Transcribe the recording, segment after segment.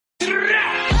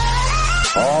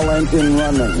All engine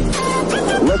running.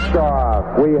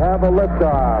 Liftoff. We have a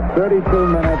liftoff. 32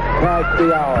 minutes past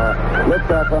the hour.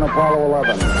 Liftoff on Apollo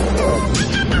 11.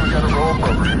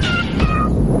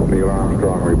 Neil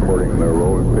Armstrong reporting the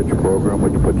roll and pitch program,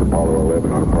 which puts Apollo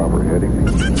 11 on a proper heading.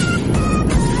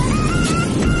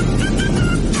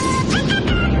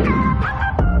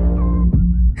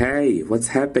 Hey, what's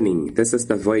happening? This is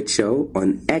The Void Show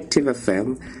on Active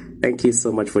FM. Thank you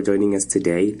so much for joining us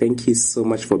today. Thank you so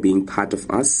much for being part of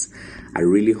us. I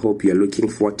really hope you're looking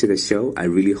forward to the show. I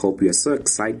really hope you're so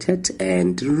excited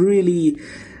and really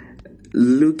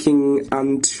looking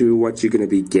onto what you're going to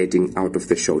be getting out of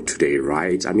the show today,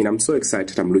 right? I mean, I'm so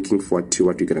excited. I'm looking forward to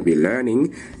what you're going to be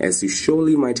learning. As you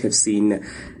surely might have seen,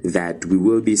 that we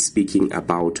will be speaking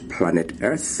about planet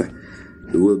Earth.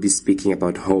 We will be speaking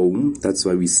about home. That's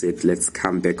why we said, let's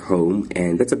come back home.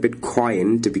 And that's a bit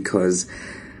quiet because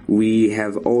we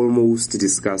have almost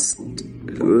discussed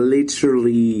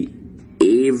literally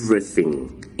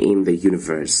everything in the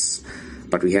universe,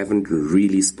 but we haven't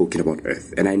really spoken about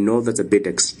Earth. And I know that's a bit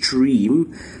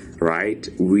extreme, right?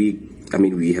 We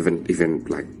haven't even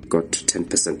got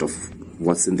 10% of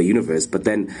what's in the universe, but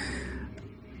then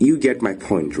you get my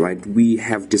point, right? We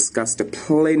have discussed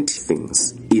plenty of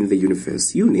things in the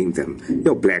universe. You name them: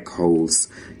 your black holes,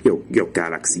 your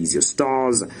galaxies, your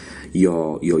stars,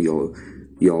 your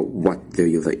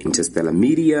interstellar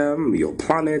medium, your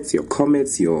planets, your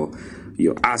comets, your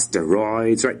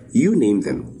asteroids, right? You name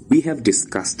them. We have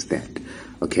discussed that,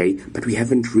 okay? But we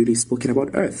haven't really spoken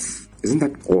about Earth. Isn't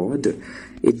that odd?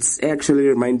 It's actually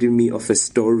reminding me of a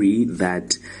story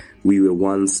that we were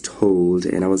once told,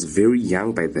 and I was very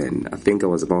young by then. I think I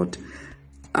was about,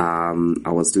 I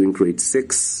was doing grade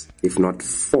 6, if not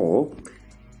 4.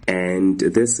 And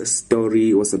this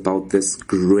story was about this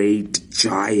great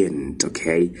giant,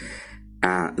 okay,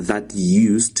 that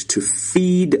used to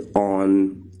feed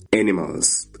on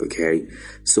animals, okay.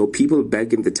 So people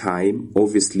back in the time,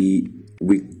 obviously,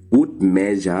 we would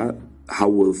measure how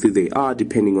wealthy they are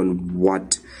depending on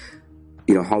what,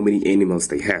 how many animals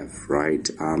they have, right?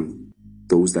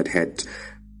 Those that had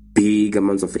big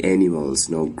amounts of animals,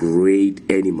 great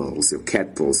animals, your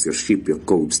cattle, your sheep, your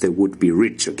goats, they would be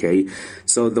rich, okay?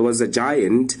 So there was a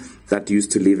giant that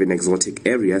used to live in exotic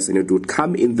areas, and it would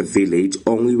come in the village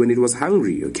only when it was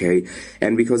hungry, okay?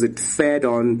 And because it fed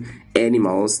on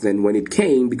animals, then when it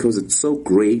came, because it's so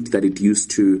great that it used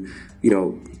to,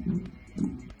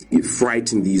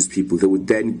 frighten these people, they would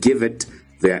then give it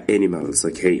their animals,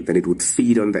 okay? Then it would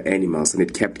feed on the animals, and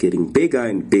it kept getting bigger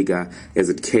and bigger as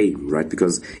it came, right?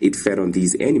 Because it fed on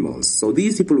these animals. So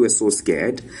these people were so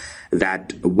scared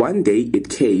that one day it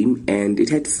came and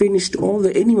it had finished all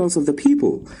the animals of the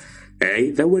people. Okay?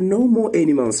 There were no more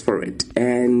animals for it.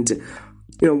 And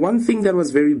one thing that was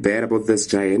very bad about this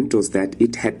giant was that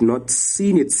it had not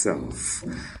seen itself.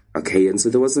 Okay, and so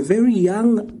there was a very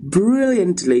young,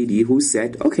 brilliant lady who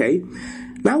said, okay,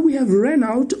 now we have run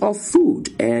out of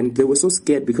food. And they were so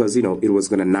scared because, it was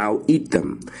going to now eat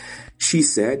them. She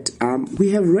said,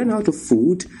 we have run out of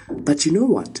food, but you know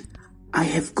what? I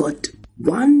have got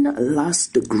one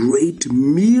last great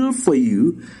meal for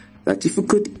you that if you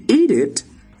could eat it,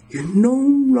 you're no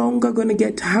longer going to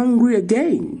get hungry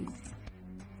again.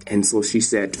 And so she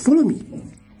said, follow me.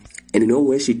 And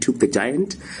where she took the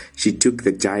giant? She took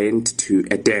the giant to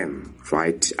a dam,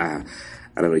 right? I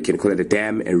don't know, you can call it a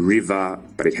dam, a river,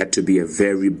 but it had to be a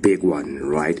very big one,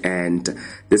 right? And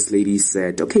this lady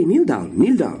said, okay, kneel down,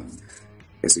 kneel down.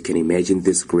 As you can imagine,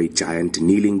 this great giant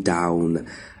kneeling down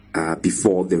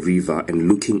before the river and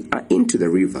looking into the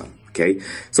river, okay?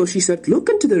 So she said, look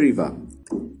into the river.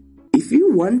 If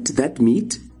you want that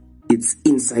meat, it's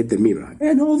inside the mirror.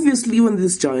 And obviously, when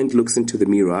this giant looks into the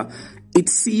mirror, it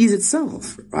sees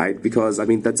itself, right? Because,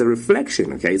 that's a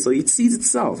reflection, okay? So it sees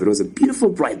itself. It was a beautiful,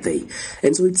 bright day.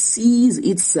 And so it sees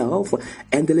itself.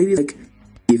 And the lady's like,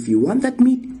 if you want that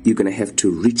meat, you're going to have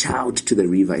to reach out to the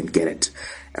river and get it.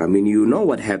 You know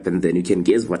what happened then. You can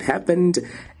guess what happened.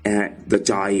 The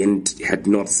giant had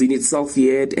not seen itself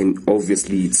yet. And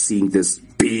obviously, it's seeing this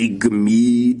big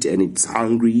meat and it's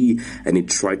hungry. And it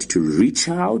tried to reach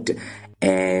out.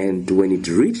 And when it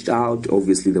reached out,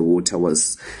 obviously the water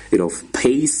was,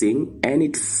 pacing, and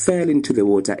it fell into the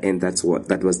water, and that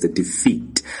was the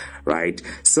defeat, right?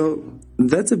 So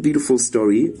that's a beautiful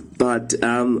story, but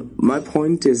my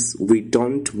point is we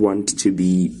don't want to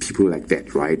be people like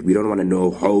that, right? We don't want to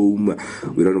know home.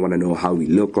 We don't want to know how we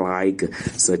look like.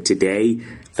 So today,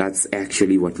 that's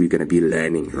actually what we're going to be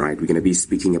learning, right? We're going to be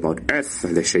speaking about Earth,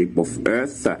 the shape of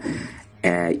Earth,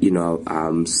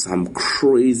 some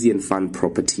crazy and fun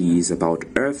properties about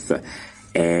Earth,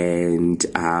 And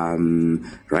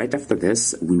right after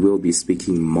this, we will be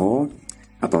speaking more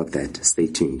about that. Stay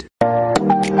tuned.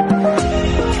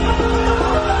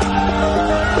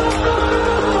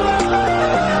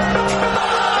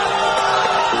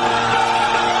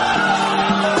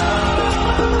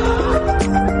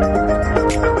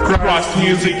 Cross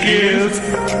music is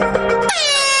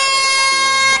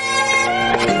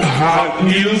hot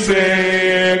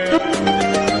music.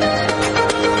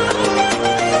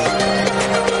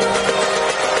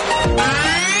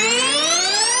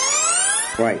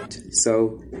 Right,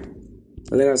 so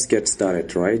let us get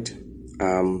started, right?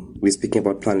 We're speaking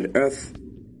about planet Earth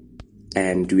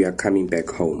and we are coming back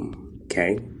home,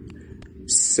 okay?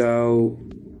 So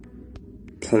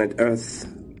planet Earth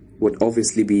would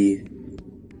obviously be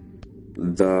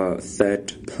the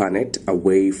third planet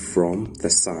away from the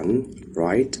sun,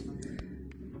 right?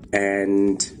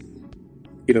 And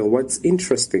you know what's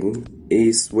interesting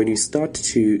is when you start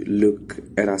to look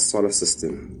at our solar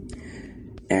system,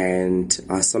 and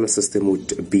our solar system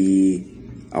would be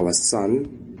our sun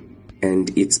and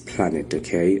its planet,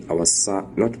 okay? Our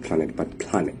sun, not planet, but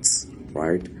planets,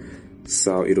 right?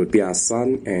 So it would be our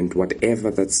sun and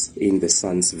whatever that's in the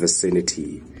sun's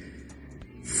vicinity,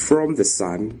 from the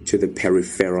sun to the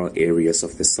peripheral areas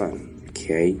of the sun,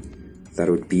 okay? That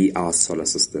would be our solar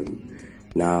system.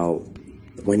 Now,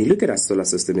 when you look at our solar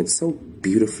system, it's so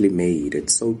beautifully made,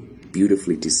 it's so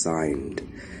beautifully designed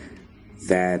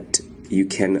that you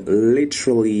can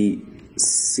literally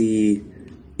see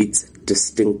its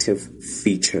distinctive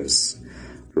features,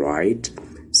 right?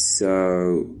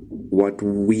 So what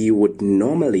we would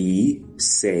normally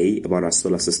say about our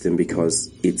solar system,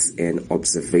 because it's an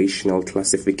observational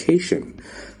classification,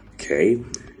 okay,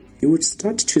 you would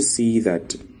start to see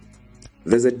that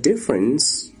there's a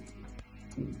difference,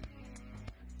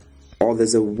 or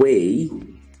there's a way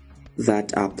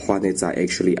that our planets are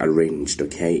actually arranged,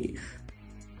 okay?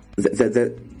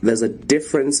 There's a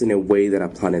difference in a way that our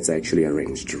planets are actually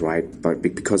arranged, right? But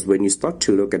because when you start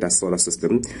to look at our solar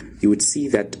system, you would see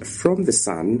that from the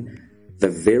sun, the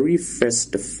very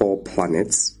first 4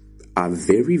 planets are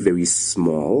very, very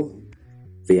small.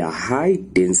 They are high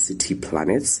density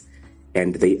planets,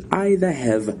 and they either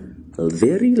have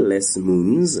very less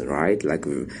moons, right? Like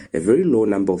a very low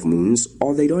number of moons,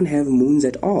 or they don't have moons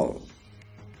at all.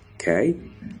 Okay?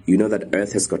 You know that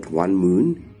Earth has got 1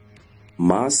 moon.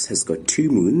 Mars has got 2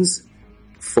 moons,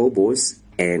 Phobos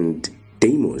and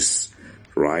Deimos,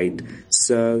 right?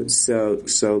 So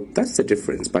that's the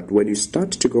difference. But when you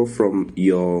start to go from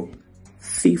your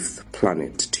 5th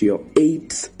planet to your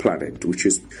 8th planet, which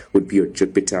would be your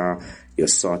Jupiter, your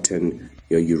Saturn,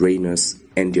 your Uranus,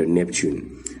 and your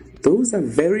Neptune, those are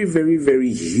very, very,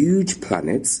 very huge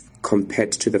planets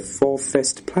compared to the 4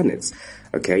 first planets,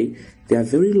 okay? They are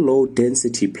very low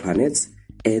density planets,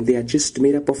 and they are just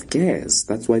made up of gas.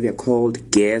 That's why they're called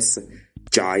gas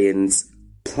giants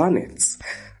planets,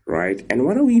 right? And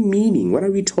what are we meaning? What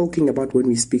are we talking about when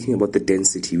we're speaking about the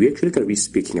density? We're actually going to be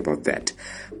speaking about that.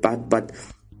 But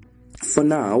for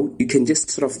now, you can just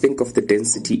sort of think of the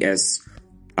density as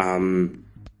the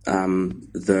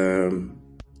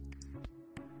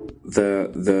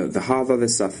harder the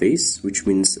surface, which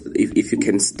means if you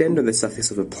can stand on the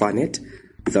surface of a planet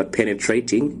without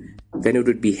penetrating, then it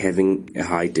would be having a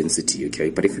high density, okay?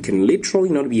 But if you can literally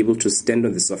not be able to stand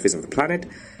on the surface of the planet,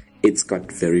 it's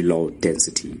got very low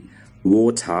density.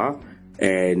 Water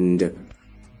and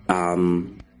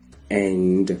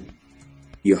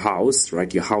your house,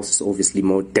 right? Your house is obviously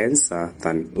more denser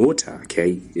than water,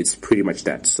 okay? It's pretty much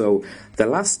that. So the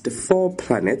last 4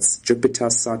 planets, Jupiter,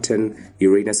 Saturn,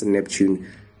 Uranus, and Neptune,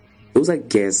 those are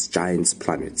gas giants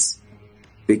planets.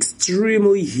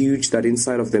 Extremely huge, that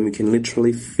inside of them you can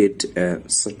literally fit a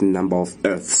certain number of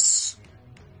Earths,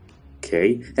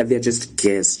 okay? And they're just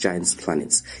gas giants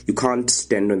planets. You can't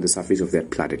stand on the surface of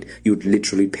that planet. You would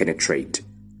literally penetrate,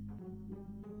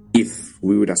 if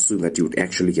we would assume that you would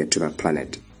actually get to that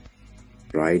planet,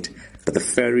 right? But the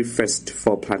very first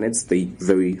 4 planets, they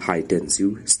very high dense.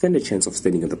 You stand a chance of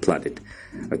standing on the planet,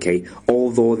 okay?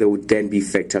 Although there would then be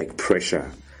factor like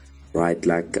pressure, right?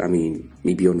 Like, I mean,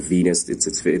 maybe on Venus,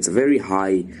 it's a very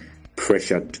high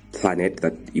pressured planet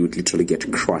that you would literally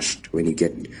get crushed when you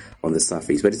get on the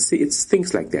surface. But it's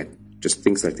things like that, just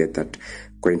things like that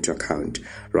go into account,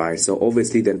 right? So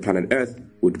obviously then planet Earth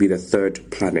would be the 3rd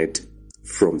planet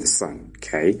from the sun,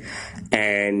 okay?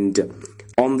 And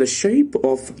on the shape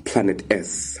of planet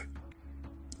Earth,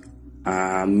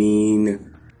 I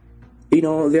mean, you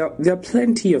know, there are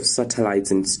plenty of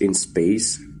satellites in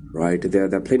space, right? There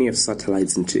are plenty of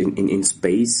satellites in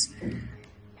space,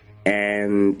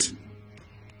 and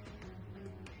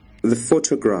the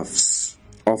photographs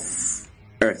of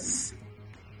Earth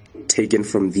taken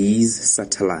from these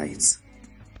satellites,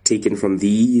 taken from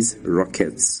these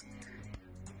rockets,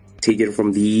 taken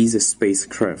from these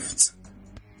spacecrafts,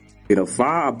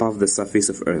 far above the surface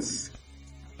of Earth,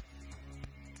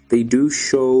 they do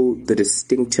show the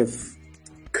distinctive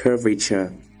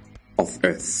curvature of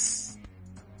Earth,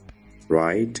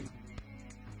 right?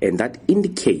 And that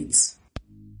indicates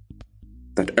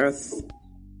that Earth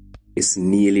is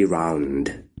nearly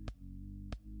round,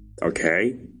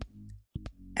 okay?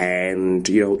 And,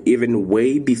 even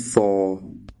way before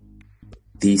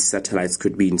these satellites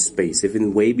could be in space,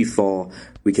 even way before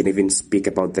we can even speak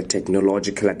about the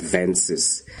technological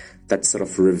advances that sort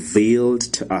of revealed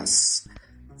to us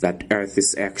that Earth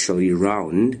is actually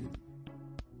round,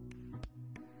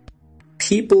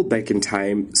 people back in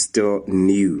time still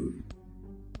knew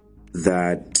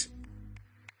that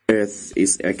Earth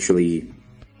is actually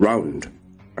round,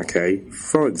 okay?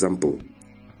 For example,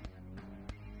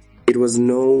 it was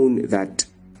known that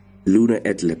lunar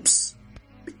eclipse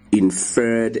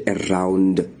inferred a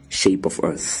round shape of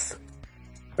Earth,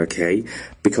 okay?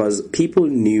 Because people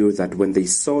knew that when they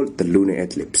saw the lunar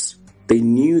eclipse, they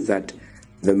knew that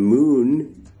the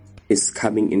moon is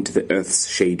coming into the Earth's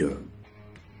shadow,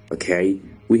 okay?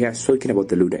 We have spoken about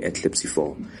the lunar eclipse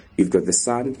before. You've got the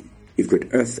sun, you've got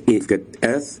Earth,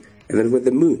 and then with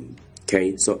the moon,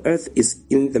 okay? So Earth is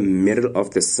in the middle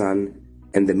of the sun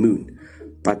and the moon.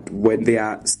 But when they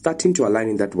are starting to align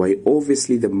in that way,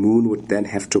 obviously the moon would then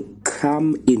have to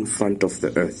come in front of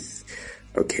the Earth,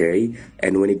 okay?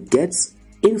 And when it gets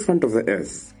in front of the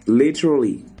Earth,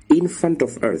 literally in front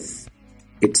of Earth,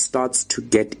 it starts to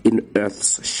get in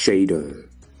Earth's shadow,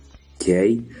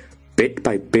 okay? Bit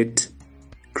by bit,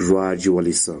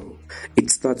 gradually so. It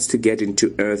starts to get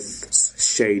into Earth's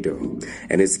shadow.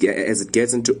 And as it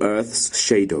gets into Earth's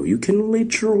shadow, you can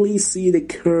literally see the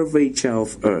curvature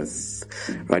of Earth,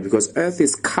 right? Because Earth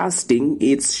is casting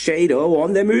its shadow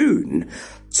on the moon.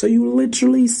 So you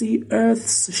literally see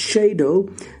Earth's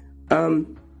shadow,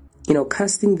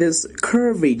 casting this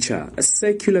curvature, a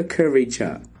circular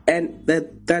curvature. And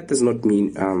that does not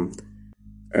mean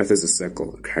Earth is a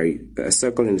circle, okay? A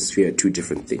circle and a sphere are two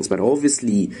different things. But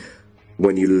obviously,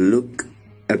 when you look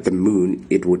at the moon,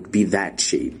 it would be that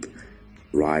shape,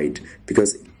 right?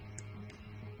 Because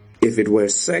if it were a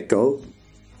circle,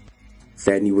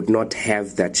 then you would not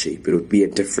have that shape. It would be a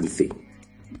different thing,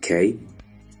 okay?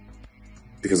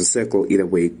 Because a circle, either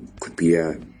way, could be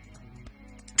a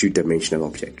two-dimensional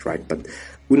object, right? But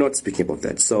we're not speaking about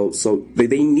that. So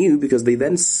they knew, because they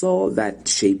then saw that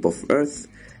shape of Earth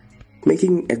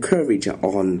making a curvature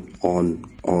on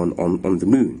the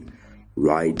moon,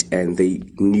 right? And they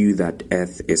knew that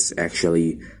Earth is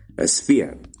actually a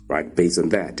sphere, right? Based on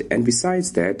that. And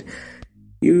besides that,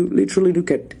 you literally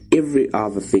look at every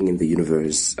other thing in the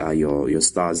universe, your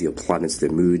stars, your planets, the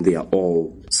moon, they are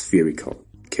all spherical,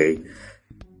 okay?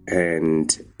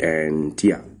 And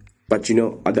yeah. But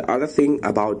the other thing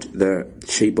about the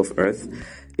shape of Earth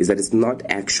is that it's not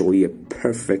actually a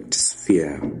perfect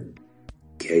sphere.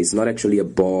 Okay, it's not actually a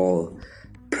ball,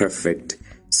 perfect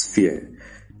sphere,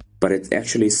 but it's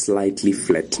actually slightly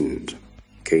flattened.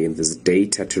 Okay, and there's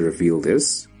data to reveal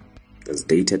this.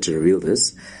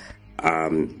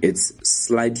 It's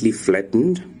slightly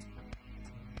flattened,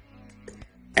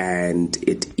 and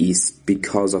it is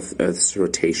because of Earth's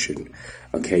rotation.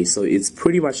 Okay, so it's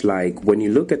pretty much like when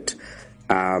you look at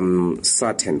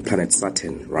Saturn, planet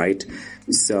Saturn, right?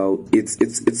 So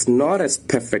it's not as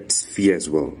perfect sphere as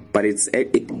well, but it's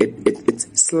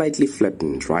slightly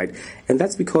flattened, right? And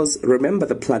that's because, remember,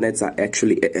 the planets are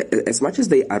actually, as much as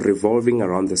they are revolving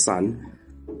around the sun,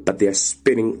 but they are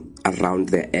spinning around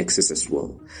their axis as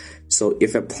well. So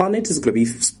if a planet is going to be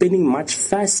spinning much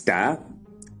faster,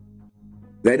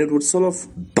 then it would sort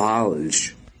of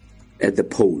bulge at the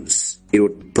poles. It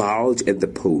would bulge at the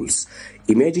poles.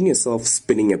 Imagine yourself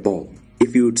spinning a ball.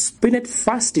 If you would spin it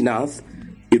fast enough,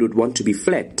 it would want to be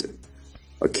flat.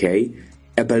 Okay?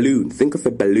 A balloon. Think of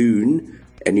a balloon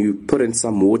and you put in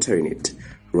some water in it.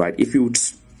 Right? If you would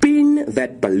spin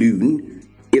that balloon,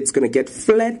 it's going to get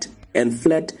flat and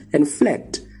flat and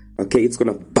flat. Okay? It's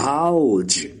going to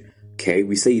bulge. Okay?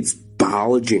 We say it's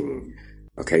bulging.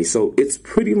 Okay? So it's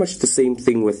pretty much the same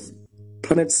thing with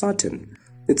planet Saturn.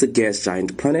 It's a gas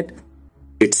giant planet.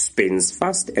 It spins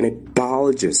fast and it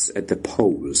bulges at the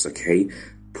poles, okay?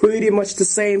 Pretty much the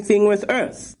same thing with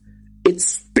Earth. It's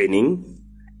spinning,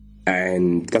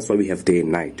 and that's why we have day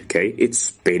and night, okay? It's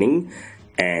spinning,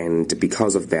 and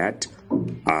because of that,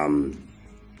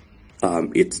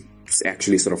 it's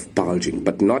actually sort of bulging,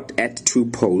 but not at two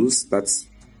poles. That's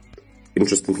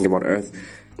interesting thing about Earth.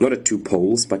 Not at two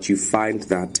poles, but you find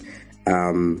that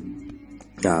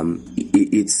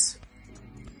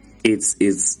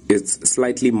it's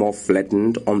slightly more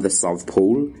flattened on the South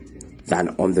Pole than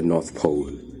on the North Pole.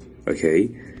 Okay,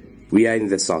 we are in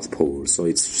the South Pole, so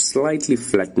it's slightly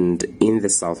flattened in the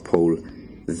South Pole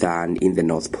than in the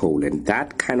North Pole, and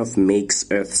that kind of makes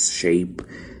Earth's shape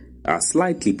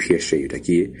slightly pear-shaped.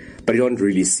 Okay, but you don't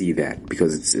really see that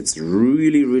because it's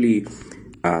really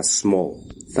small,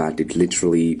 that it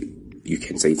literally, you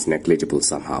can say it's negligible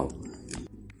somehow.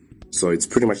 So it's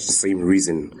pretty much the same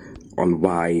reason on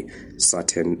why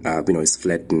Saturn, is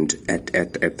flattened at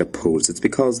the poles. It's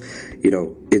because,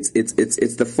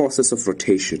 it's the forces of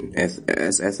rotation. As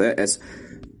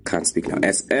can't speak now.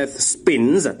 As Earth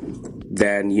spins,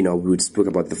 then we would speak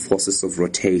about the forces of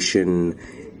rotation,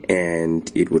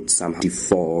 and it would somehow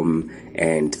deform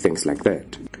and things like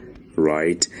that,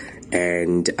 right?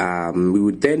 And we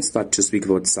would then start to speak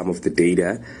about some of the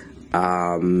data.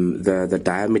 The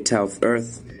diameter of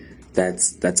Earth,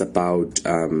 that's about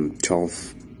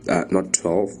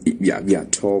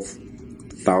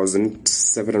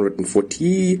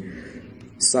 12,740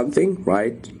 something,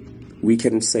 right? We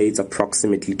can say it's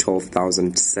approximately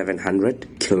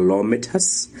 12,700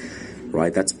 kilometers,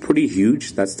 right? That's pretty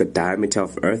huge. That's the diameter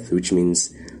of Earth, which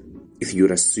means if you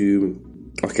would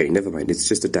assume, okay, never mind, it's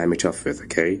just the diameter of Earth,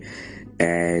 okay?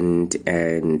 And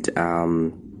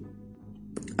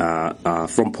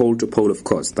from pole to pole, of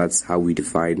course, that's how we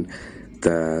define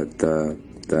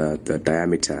the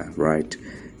diameter, right?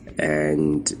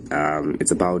 And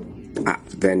it's about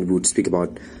then we would speak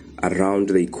about around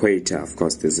the equator. Of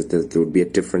course, there would be a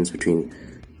difference between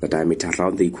the diameter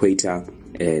around the equator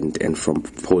and from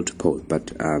pole to pole,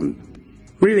 but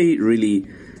really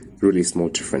small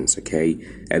difference, okay?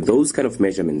 And those kind of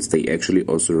measurements, they actually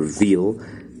also reveal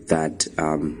that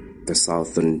the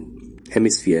southern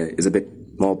hemisphere is a bit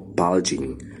more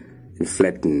bulging and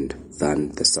flattened than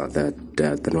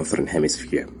the northern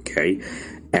hemisphere, okay?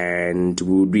 And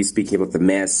we would be speaking about the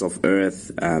mass of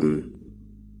Earth,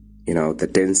 the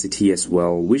density as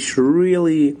well, which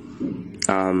really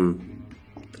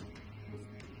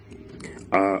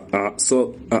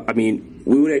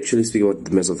we would actually speak about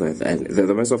the mass of the Earth, and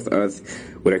the mass of the Earth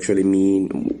would actually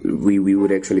mean we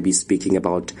would actually be speaking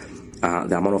about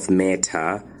the amount of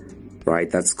matter,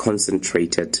 right, that's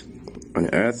concentrated on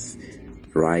Earth,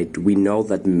 right? We know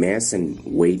that mass and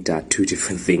weight are two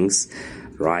different things,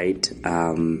 right?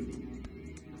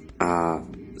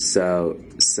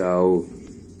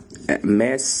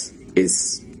 Mass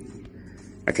is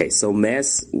okay. So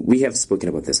mass, we have spoken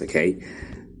about this, okay?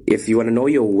 If you want to know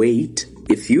your weight,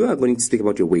 if you are going to speak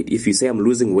about your weight, if you say I'm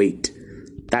losing weight,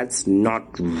 that's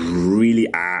not really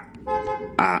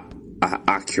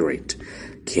accurate,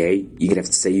 okay? You're gonna have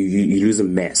to say you lose a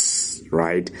mass,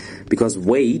 right? Because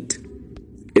weight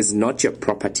is not your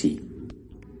property.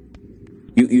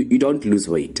 You don't lose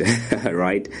weight,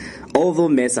 right? Although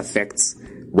mass affects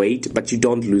weight, but you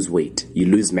don't lose weight. You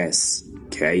lose mass,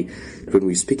 okay? When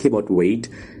we're speaking about weight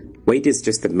is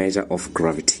just a measure of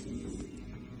gravity.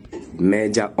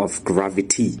 Measure of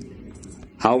gravity.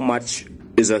 How much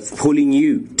is Earth pulling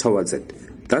you towards it?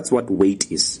 That's what weight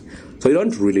is. So you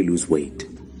don't really lose weight.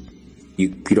 You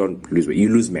don't lose weight. You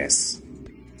lose mass,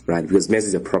 right? Because mass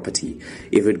is a property.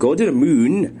 If it go to the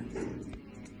moon,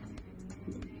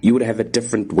 you would have a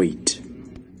different weight.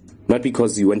 Not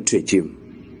because you went to a gym,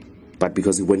 but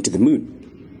because you went to the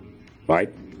moon, right?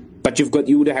 But you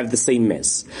would have the same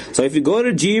mass. So if you go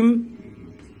to the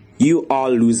gym, you are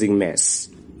losing mass,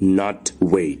 not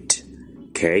weight,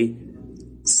 okay?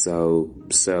 So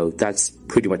that's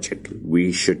pretty much it.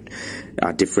 We should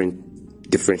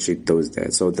differentiate those there.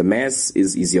 So the mass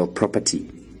is your property,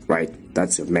 right?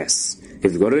 That's your mass.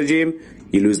 If you go to the gym,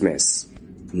 you lose mass,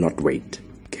 not weight,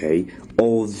 okay?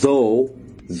 Although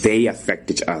they affect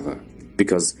each other,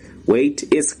 because weight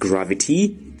is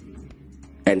gravity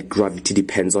and gravity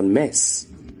depends on mass,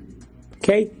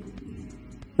 okay?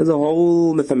 There's a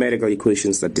whole mathematical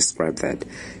equations that describe that.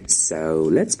 So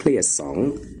let's play a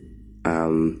song,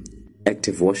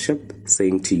 Active Worship,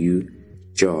 saying to you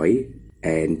joy,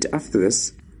 and after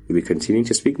this we'll be continuing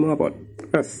to speak more about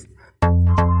Earth.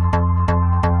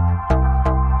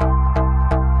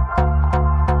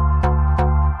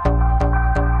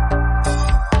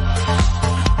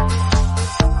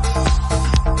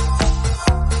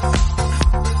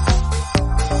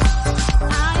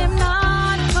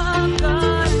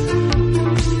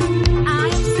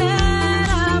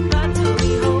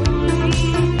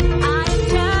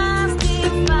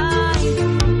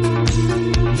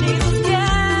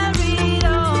 Jesus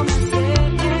carried all my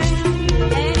sin,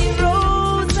 and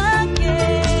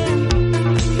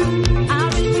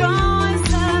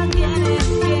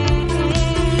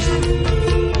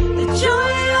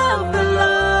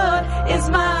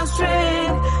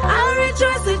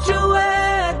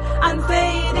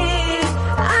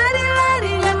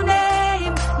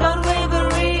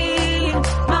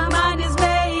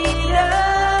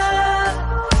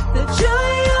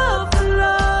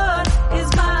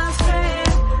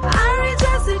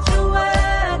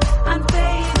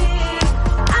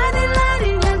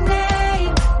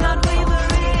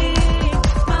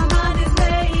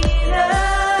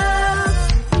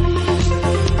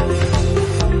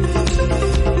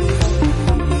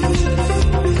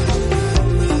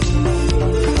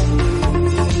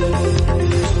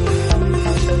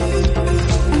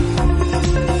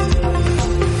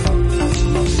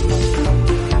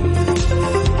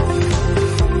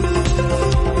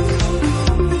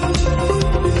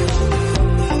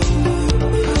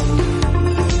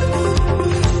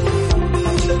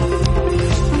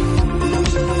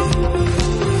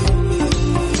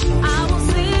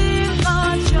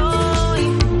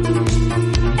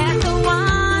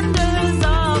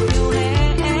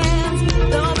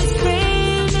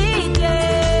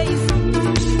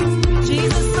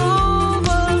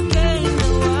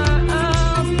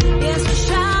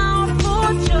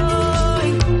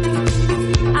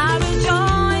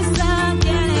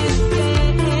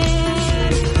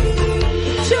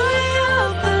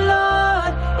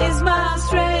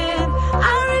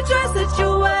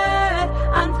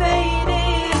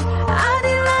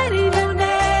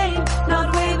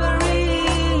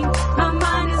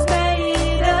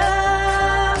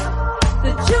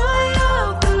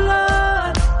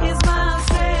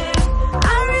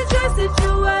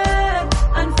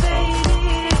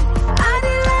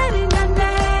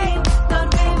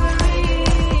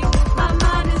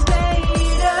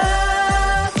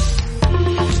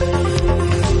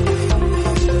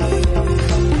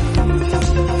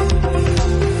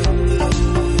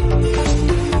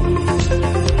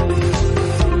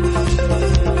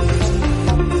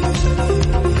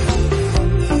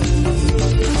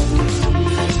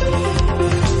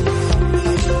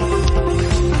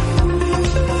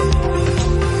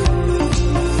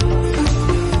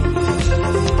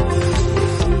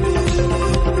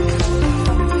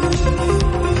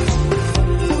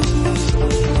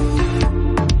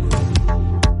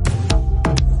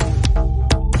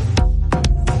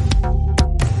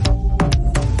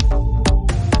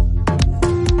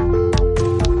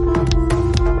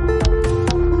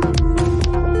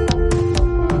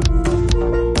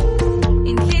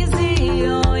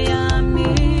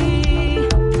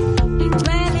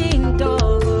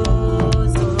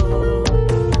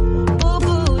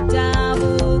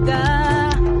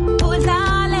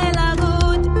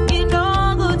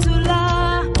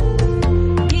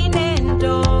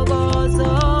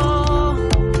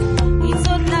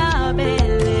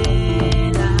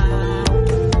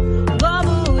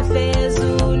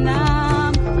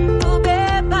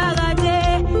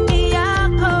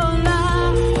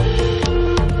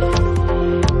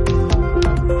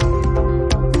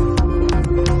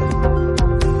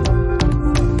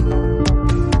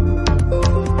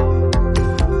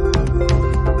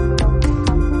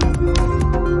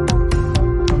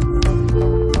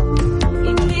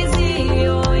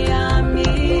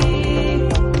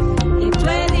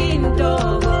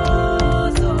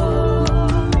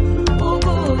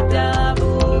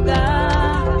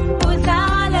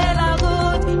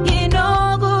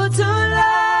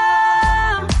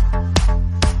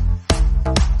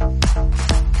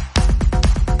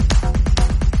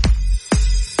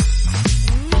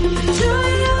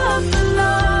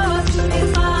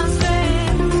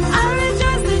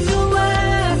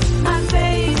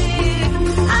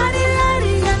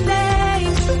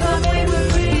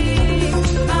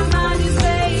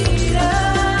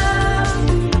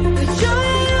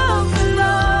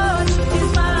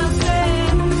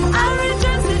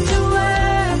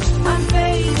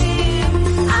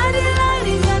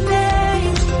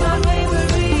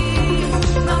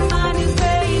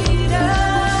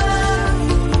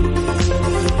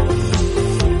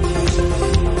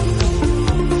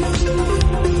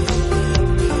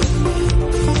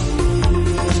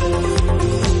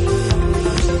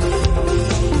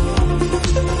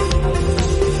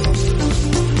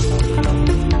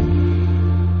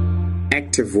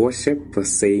active worship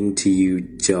was saying to you,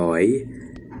 Joy,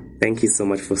 thank you so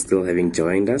much for still having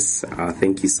joined us.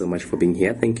 Thank you so much for being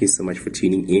here. Thank you so much for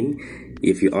tuning in.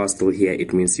 If you are still here,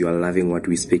 it means you are loving what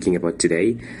we're speaking about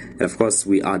today. And of course,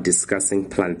 we are discussing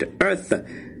planet Earth.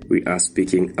 We are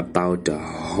speaking about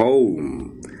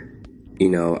home.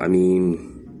 You know, I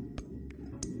mean,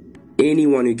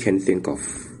 anyone you can think of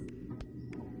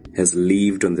has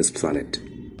lived on this planet.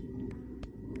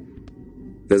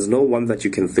 There's no one that you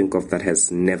can think of that has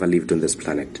never lived on this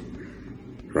planet,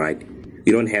 right?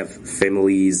 You don't have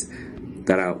families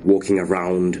that are walking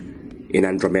around in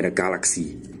Andromeda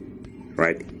Galaxy,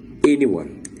 right?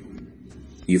 Anyone.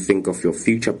 You think of your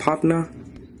future partner,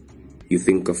 you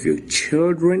think of your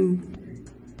children,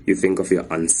 you think of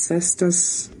your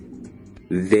ancestors,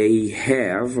 they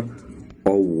have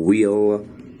or will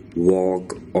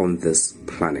walk on this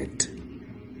planet.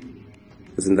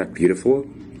 Isn't that beautiful?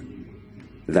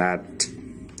 That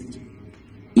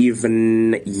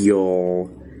even your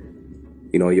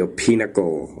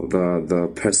pinnacle, the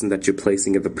person that you're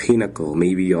placing at the pinnacle,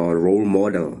 maybe your role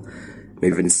model,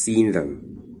 maybe even seen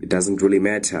them, it doesn't really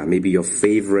matter. Maybe your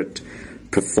favorite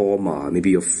performer,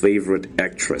 maybe your favorite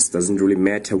actress, doesn't really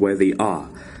matter where they are,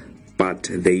 but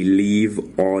they live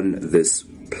on this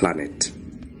planet.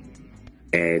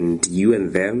 And you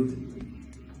and them,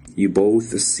 you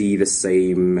both see the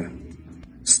same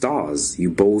stars, you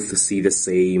both see the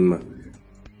same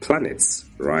planets,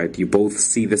 right? You both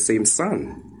see the same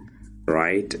sun,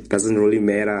 right? It doesn't really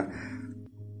matter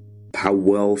how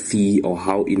wealthy or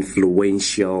how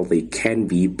influential they can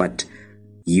be, but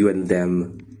you and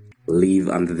them live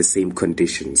under the same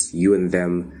conditions. You and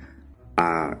them,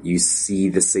 you see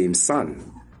the same sun,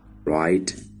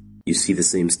 right? You see the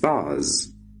same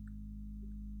stars.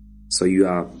 So you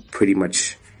are pretty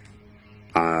much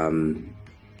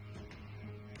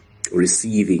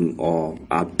receiving or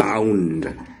are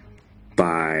bound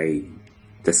by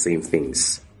the same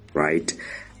things, right?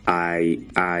 I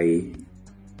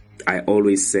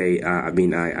always say, I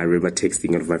remember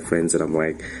texting one of my friends and I'm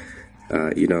like,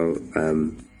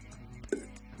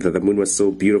 the moon was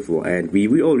so beautiful, and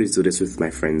we always do this with my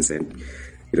friends, and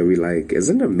we like,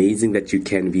 isn't it amazing that you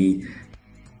can be,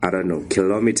 I don't know,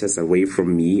 kilometers away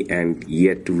from me, and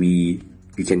yet we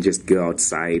can just go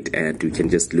outside and we can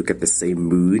just look at the same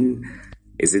moon.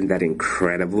 Isn't that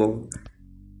incredible?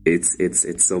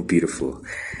 It's so beautiful.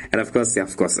 And of course,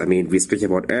 I mean, we're speaking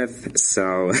about Earth,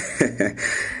 so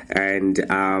and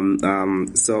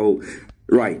so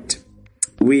right.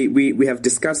 We have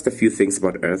discussed a few things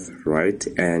about Earth, right?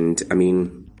 And I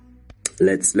mean,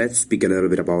 let's speak a little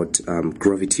bit about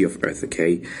gravity of Earth,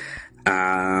 okay?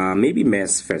 Maybe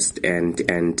mass first and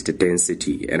the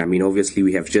density. And I mean, obviously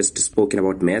we have just spoken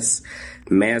about mass.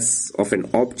 Mass of an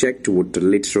object would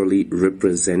literally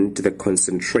represent the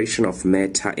concentration of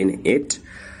matter in it,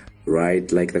 right?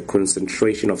 Like the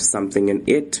concentration of something in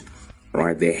it,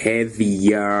 right? The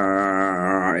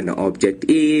heavier an object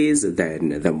is,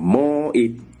 then the more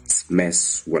its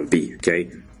mass will be, okay?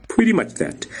 Pretty much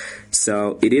that.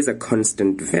 So it is a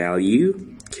constant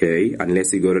value, okay?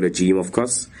 Unless you go to the gym, of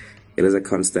course. It is a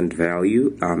constant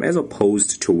value, as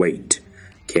opposed to weight.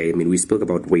 Okay, I mean, we spoke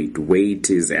about weight. Weight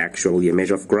is actually a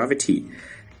measure of gravity,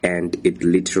 and it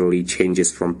literally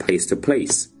changes from place to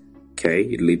place. Okay,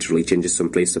 it literally changes from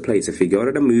place to place. If you go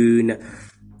to the moon,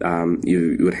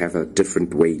 you would have a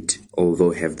different weight,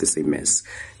 although have the same mass.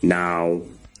 Now,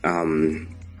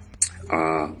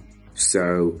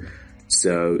 so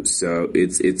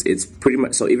it's pretty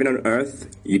much, so even on Earth,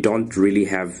 you don't really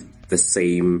have the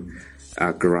same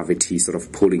gravity sort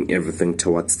of pulling everything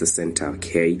towards the center,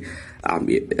 okay?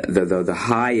 The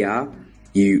higher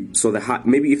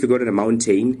maybe if you go to the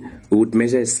mountain, we would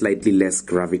measure slightly less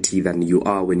gravity than you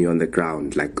are when you're on the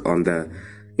ground, like on the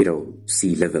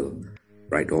sea level,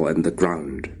 right, or on the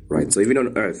ground, right? So even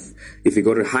on Earth, if you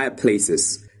go to higher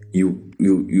places, you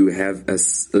have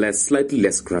slightly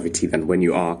less gravity than when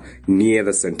you are near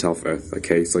the center of Earth,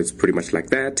 okay? So it's pretty much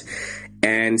like that.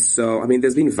 And so, I mean,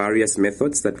 there's been various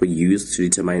methods that were used to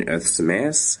determine Earth's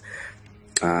mass.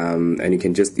 And you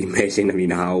can just imagine, I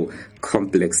mean, how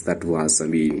complex that was. I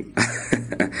mean,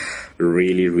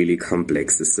 really, really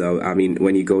complex. So, I mean,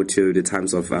 when you go to the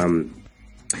times of the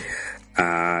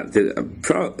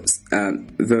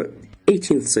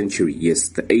 18th century, yes,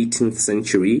 the 18th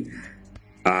century,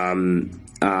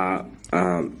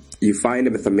 you find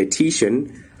a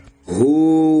mathematician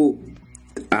who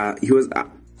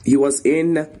he was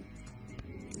in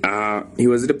a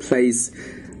place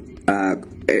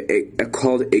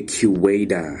called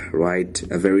Equator, right?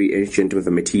 A very ancient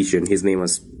mathematician. His name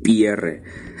was Pierre,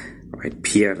 right?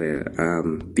 Pierre,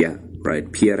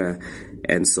 Pierre.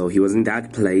 And so he was in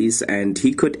that place, and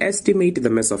he could estimate the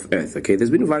mass of Earth. Okay, there's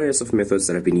been various of methods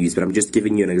that have been used, but I'm just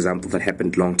giving you an example that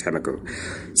happened long time ago.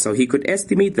 So he could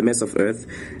estimate the mass of Earth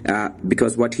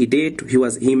because what he did,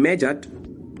 he measured.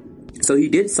 So he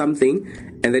did something,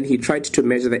 and then he tried to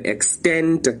measure the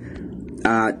extent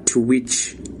to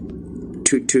which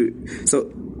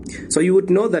so you would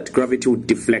know that gravity would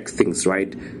deflect things,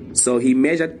 right? So he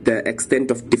measured the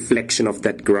extent of deflection of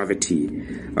that gravity.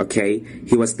 Okay,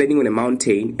 he was standing on a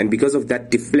mountain, and because of that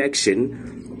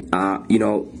deflection,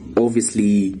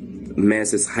 obviously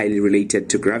mass is highly related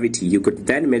to gravity. You could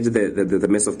then measure the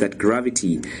mass of that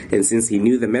gravity, and since he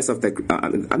knew the mass of the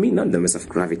not the mass of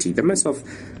gravity, the mass of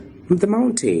the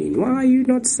mountain. Why are you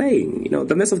not saying?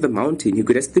 The mass of the mountain. You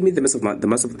could estimate the mass of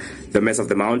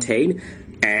the mountain,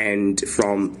 and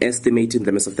from estimating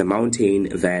the mass of the mountain,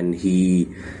 then he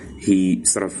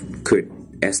sort of could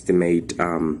estimate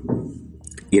the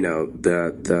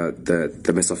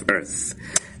mass of Earth.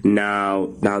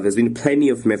 Now there's been plenty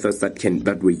of methods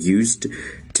that were used.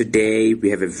 Today we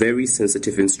have a very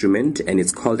sensitive instrument, and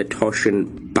it's called a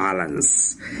torsion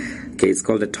balance. Okay, it's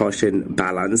called a torsion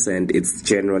balance, and it's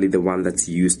generally the one that's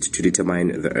used to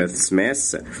determine the Earth's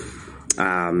mass.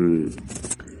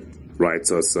 Right.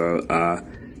 So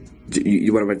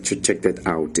you want to check that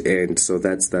out, and so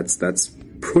that's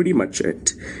pretty much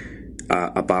it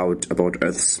about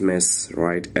Earth's mass,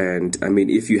 right? And I mean,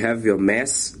 if you have your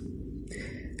mass,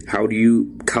 how do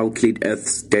you calculate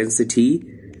Earth's density?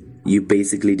 You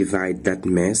basically divide that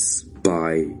mass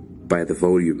by the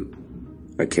volume.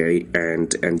 Okay,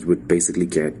 and you would basically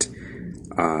get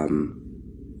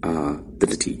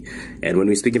density. And when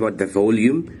we speak about the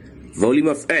volume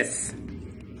of Earth,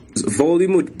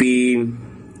 volume would be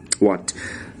what?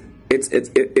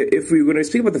 If we're going to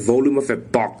speak about the volume of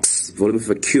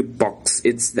a cube box,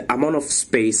 it's the amount of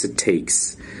space it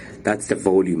takes. That's the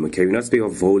volume. Okay, we're not speaking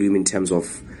of volume in terms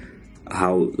of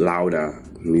how louder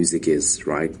music is,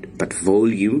 right? But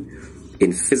volume,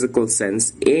 in physical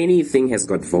sense, anything has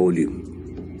got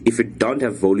volume. If you don't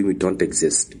have volume, you don't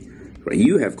exist. Right?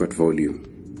 You have got volume.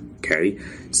 Okay,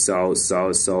 so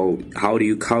how do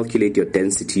you calculate your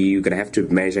density? You're gonna have to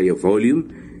measure your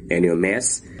volume and your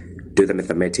mass, do the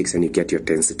mathematics, and you get your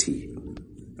density.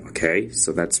 Okay,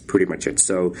 so that's pretty much it.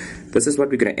 So this is what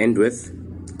we're gonna end with: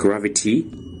 gravity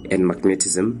and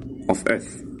magnetism of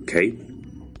Earth. Okay.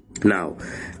 Now,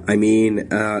 I mean,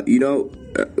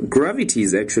 gravity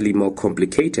is actually more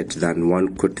complicated than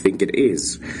one could think it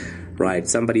is. Right,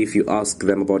 somebody, if you ask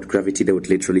them about gravity, they would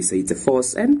literally say it's a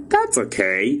force, and that's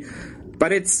okay.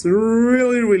 But it's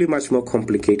really, really much more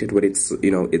complicated when it's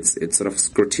sort of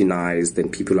scrutinized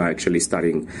and people are actually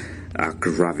studying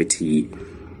gravity.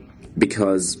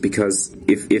 Because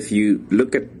if you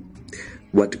look at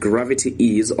what gravity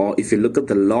is, or if you look at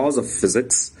the laws of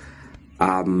physics,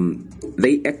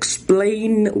 they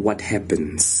explain what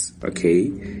happens. Okay,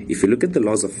 if you look at the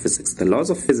laws of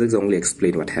physics only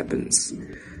explain what happens.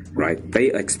 Right, they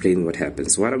explain what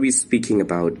happens. What are we speaking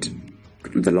about?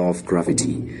 The law of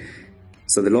gravity.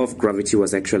 So the law of gravity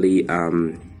was actually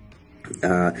the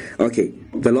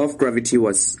law of gravity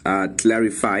was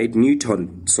clarified.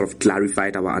 Newton sort of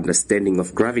clarified our understanding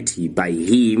of gravity by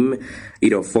him,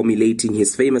 formulating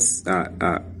his famous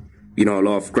law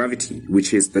of gravity,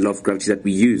 which is the law of gravity that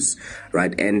we use,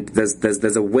 right? And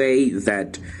there's a way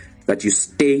that you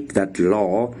state that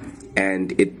law,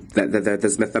 and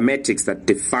there's mathematics that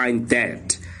define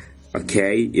that.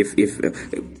 Okay, if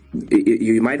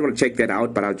you might want to check that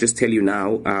out, but I'll just tell you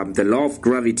now. The law of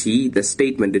gravity, the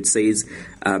statement, it says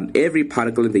every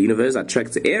particle in the universe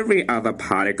attracts every other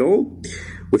particle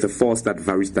with a force that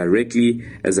varies directly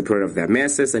as the product of their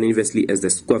masses and inversely as the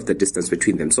square of the distance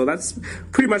between them. So that's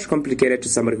pretty much complicated to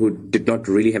somebody who did not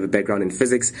really have a background in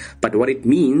physics. But what it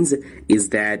means is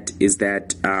that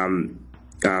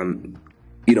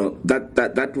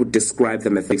that would describe the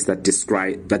mathematics that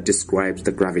describes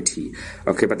the gravity.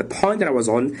 Okay, but the point that I was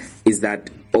on is that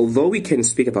although we can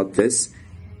speak about this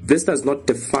does not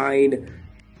define.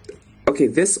 Okay,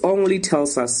 this only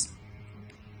tells us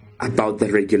about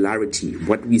the regularity,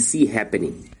 what we see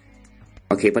happening.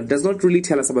 Okay, but does not really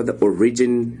tell us about the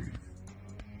origin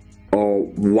or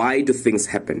why do things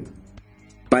happen.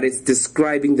 But it's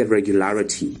describing the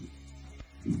regularity.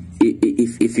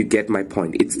 If you get my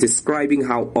point, it's describing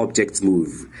how objects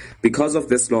move. Because of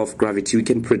this law of gravity, we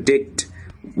can predict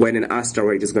when an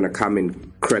asteroid is going to come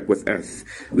and crack with Earth.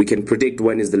 We can predict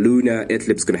when is the lunar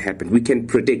eclipse going to happen. We can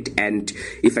predict, and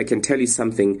if I can tell you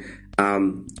something,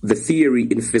 the theory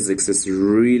in physics is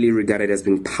really regarded as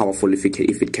being powerful if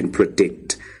it can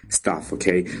predict stuff.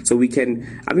 Okay, so we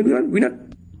can. I mean, we're not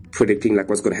predicting like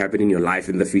what's going to happen in your life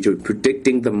in the future,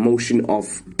 predicting the motion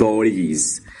of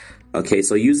bodies. Okay,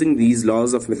 so using these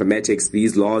laws of mathematics,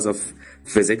 these laws of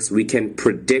physics, we can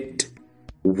predict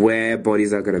where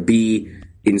bodies are going to be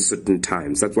in certain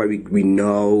times. That's why we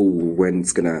know when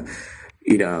it's going to,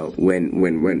 you know, when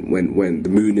the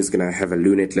moon is going to have a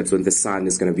lunar eclipse, when the sun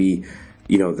is going to be,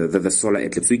 you know, the solar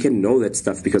eclipse. We can know that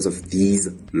stuff because of these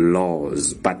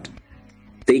laws, but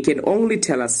they can only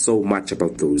tell us so much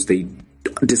about those. They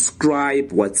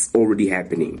describe what's already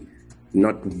happening,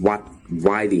 not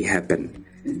why they happen,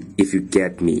 if you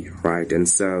get me, right? And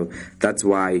so that's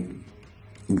why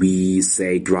we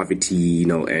say gravity, you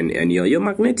know, and your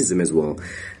magnetism as well.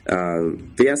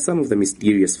 They are some of the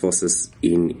mysterious forces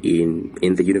in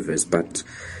the universe, but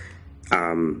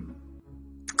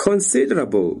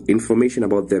considerable information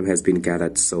about them has been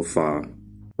gathered so far,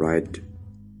 right?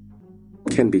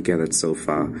 Can be gathered so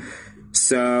far.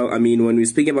 So, I mean, when we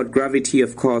speak about gravity,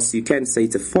 of course, you can say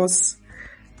it's a force.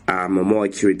 More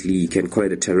accurately, you can call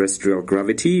it a terrestrial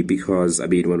gravity, because, I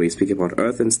mean, when we speak about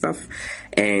Earth and stuff,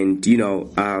 and, you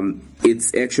know,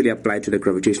 it's actually applied to the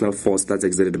gravitational force that's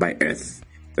exerted by Earth.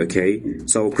 Okay,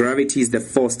 so gravity is the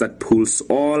force that pulls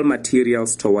all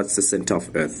materials towards the center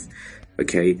of Earth.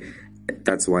 Okay,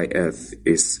 that's why Earth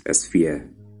is a sphere.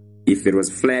 If it was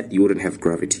flat, you wouldn't have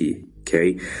gravity.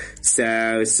 Okay,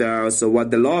 so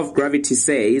what the law of gravity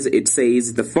says, it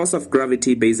says the force of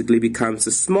gravity basically becomes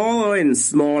smaller and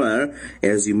smaller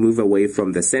as you move away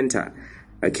from the center.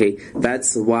 Okay,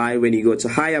 that's why when you go to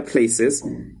higher places,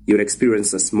 you'll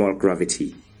experience a small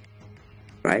gravity.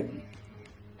 Right?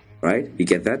 You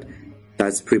get that?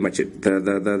 That's pretty much it.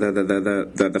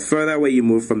 The further away you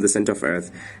move from the center of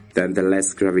Earth, then the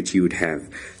less gravity you would have.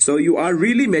 So you are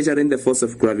really measuring the force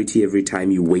of gravity every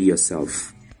time you weigh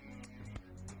yourself.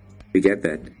 You get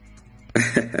that?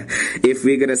 If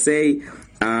we're gonna say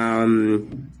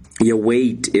your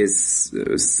weight is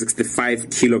 65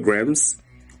 kilograms,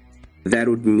 that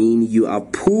would mean you are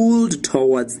pulled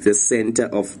towards the center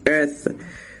of Earth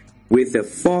with a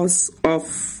force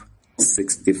of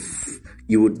 60.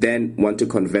 You would then want to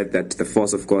convert that to the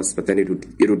force, of course, but then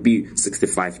it would be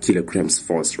 65 kilograms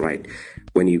force, right?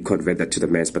 When you convert that to the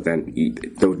mass, but then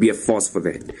there would be a force for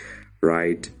that,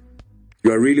 right?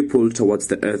 You are really pulled towards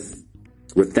the Earth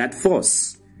with that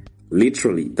force.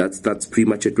 Literally, that's pretty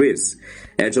much it is.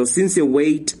 And so since your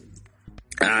weight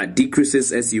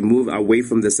decreases as you move away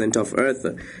from the center of Earth,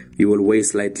 you will weigh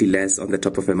slightly less on the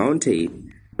top of a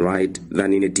mountain, right,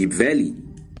 than in a deep valley.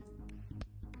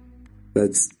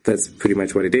 That's pretty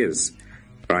much what it is,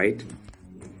 right?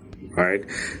 Alright,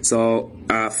 so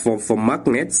for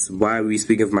magnets, why we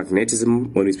speak of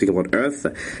magnetism when we speak about Earth,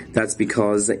 that's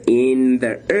because in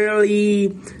the early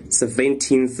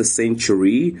 17th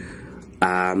century,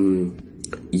 that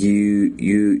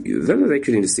was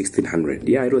actually in the 1600.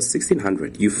 Yeah, it was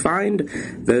 1600. You find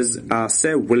there's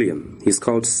Sir William. He's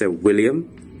called Sir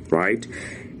William, right?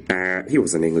 He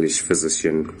was an English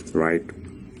physician, right?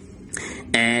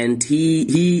 And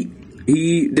he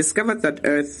discovered that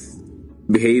Earth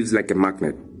behaves like a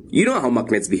magnet. You know how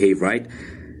magnets behave, right?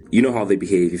 You know how they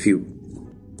behave. If you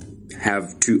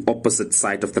have two opposite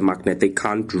sides of the magnet, they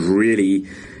can't really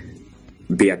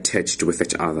be attached with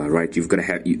each other, right? You've got to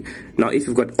have now if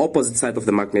you've got opposite side of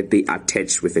the magnet, they are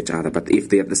attached with each other, but if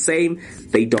they are the same,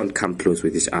 they don't come close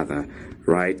with each other,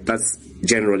 right? That's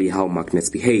generally how magnets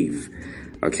behave.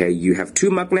 Okay, you have two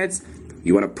magnets,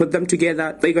 you want to put them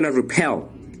together, they're going to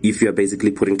repel if you're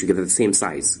basically putting together the same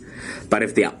size. But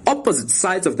if they are opposite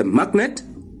sides of the magnet,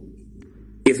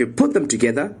 if you put them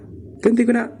together, then they're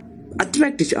going to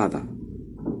attract each other.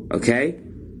 Okay?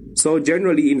 So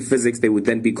generally in physics, they would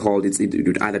then be called, it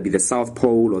would either be the South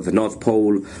Pole or the North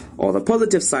Pole, or the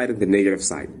positive side and the negative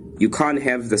side. You can't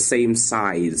have the same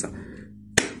size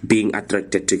being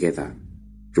attracted together,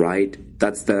 right?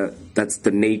 That's the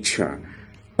nature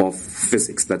of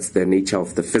physics. That's the nature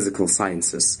of the physical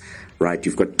sciences, right?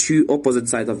 You've got two opposite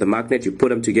sides of the magnet, you put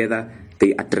them together,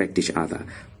 they attract each other.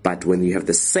 But when you have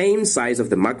the same size of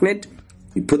the magnet,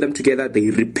 you put them together, they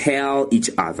repel each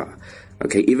other.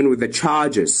 Okay, even with the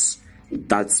charges,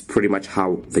 that's pretty much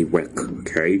how they work.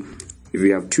 Okay, if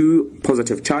you have two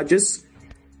positive charges,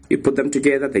 you put them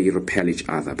together, they repel each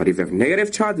other. But if you have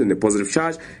negative charge and a positive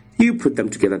charge, you put them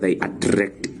together, they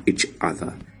attract each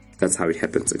other. That's how it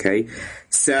happens. Okay,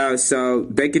 so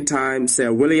back in time,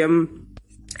 Sir William,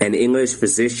 an English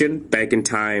physician, back in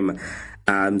time,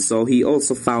 so he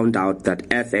also found out that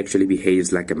Earth actually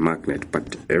behaves like a magnet,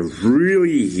 but a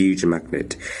really huge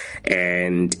magnet,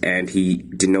 and he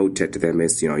denoted them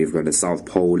as, you know, you've got the South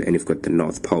Pole and you've got the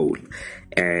North Pole,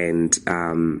 and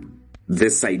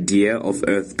this idea of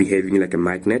Earth behaving like a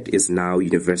magnet is now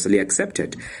universally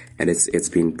accepted, and it's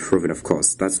been proven, of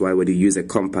course. That's why when you use a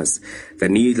compass, the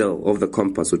needle of the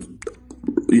compass would,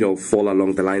 fall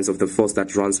along the lines of the force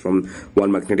that runs from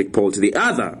one magnetic pole to the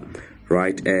other,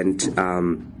 right? And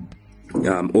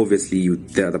obviously,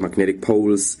 the magnetic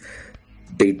poles,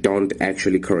 they don't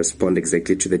actually correspond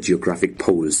exactly to the geographic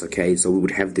poles. Okay, so we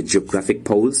would have the geographic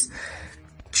poles,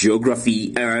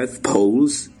 geography Earth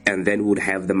poles, and then we would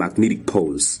have the magnetic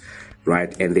poles,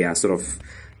 right? And they are sort of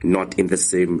not in the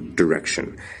same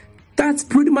direction. That's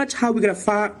pretty much how we're gonna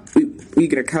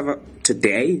cover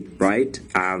today, right?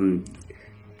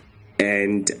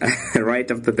 And right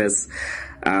after this,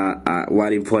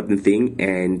 one important thing,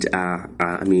 and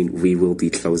we will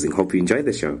be closing. Hope you enjoyed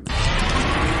the show.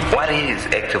 What is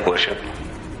active worship?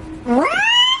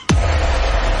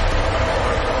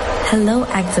 Hello,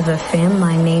 Active FM.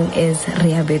 My name is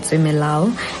Riabetsu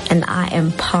Milao, and I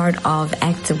am part of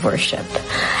Active Worship.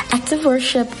 Active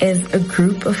Worship is a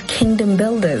group of kingdom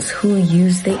builders who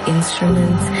use their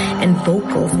instruments and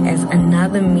vocals as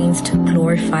another means to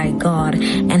glorify God,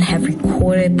 and have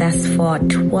recorded thus far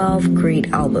 12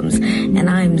 great albums. And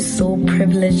I am so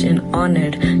privileged and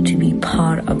honored to be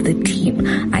part of the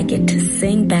team. I get to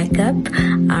sing back up,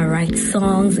 I write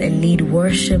songs and lead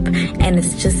worship, and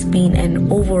it's just been an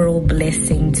overall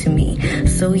blessing to me.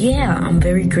 So yeah, I'm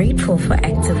very grateful for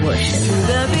Active Worship.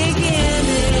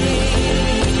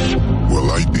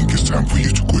 Well, I think it's time for you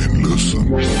to go ahead and listen.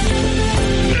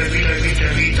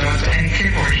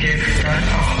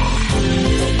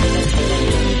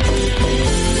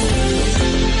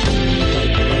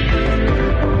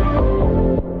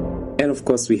 And of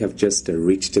course, we have just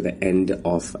reached to the end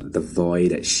of the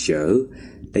Void show.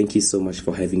 Thank you so much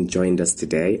for having joined us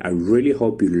today. I really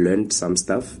hope you learned some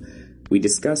stuff. We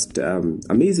discussed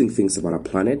amazing things about our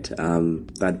planet,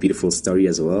 that beautiful story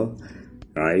as well,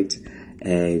 right?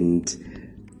 And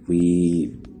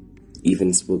we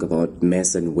even spoke about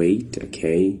mass and weight,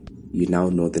 okay? You now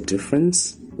know the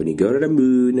difference. When you go to the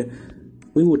moon,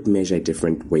 we would measure a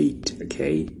different weight,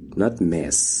 okay? Not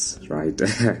mass, right?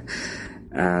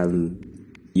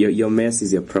 Your mass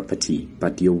is your property,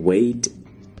 but your weight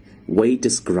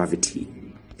is gravity,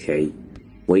 okay?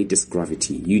 Weight is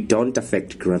gravity. You don't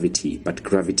affect gravity, but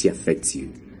gravity affects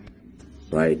you,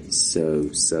 right?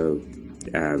 So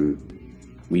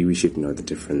we should know the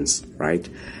difference, right?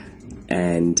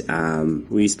 And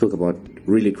we spoke about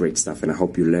really great stuff, and I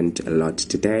hope you learned a lot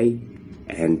today.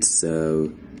 And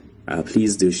so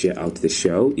please do share out the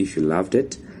show if you loved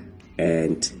it,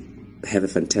 and have a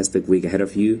fantastic week ahead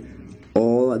of you.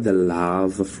 All the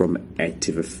love from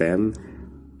Active FM,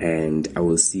 and I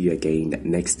will see you again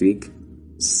next week.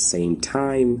 Same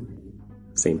time,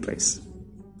 same place.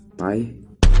 Bye.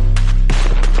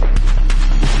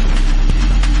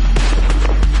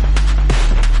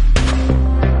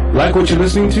 Like what you're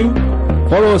listening to?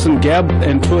 Follow us on Gab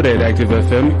and Twitter at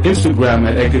ActiveFM, Instagram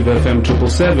at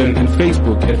ActiveFM777, and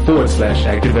Facebook at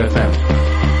 /ActiveFM.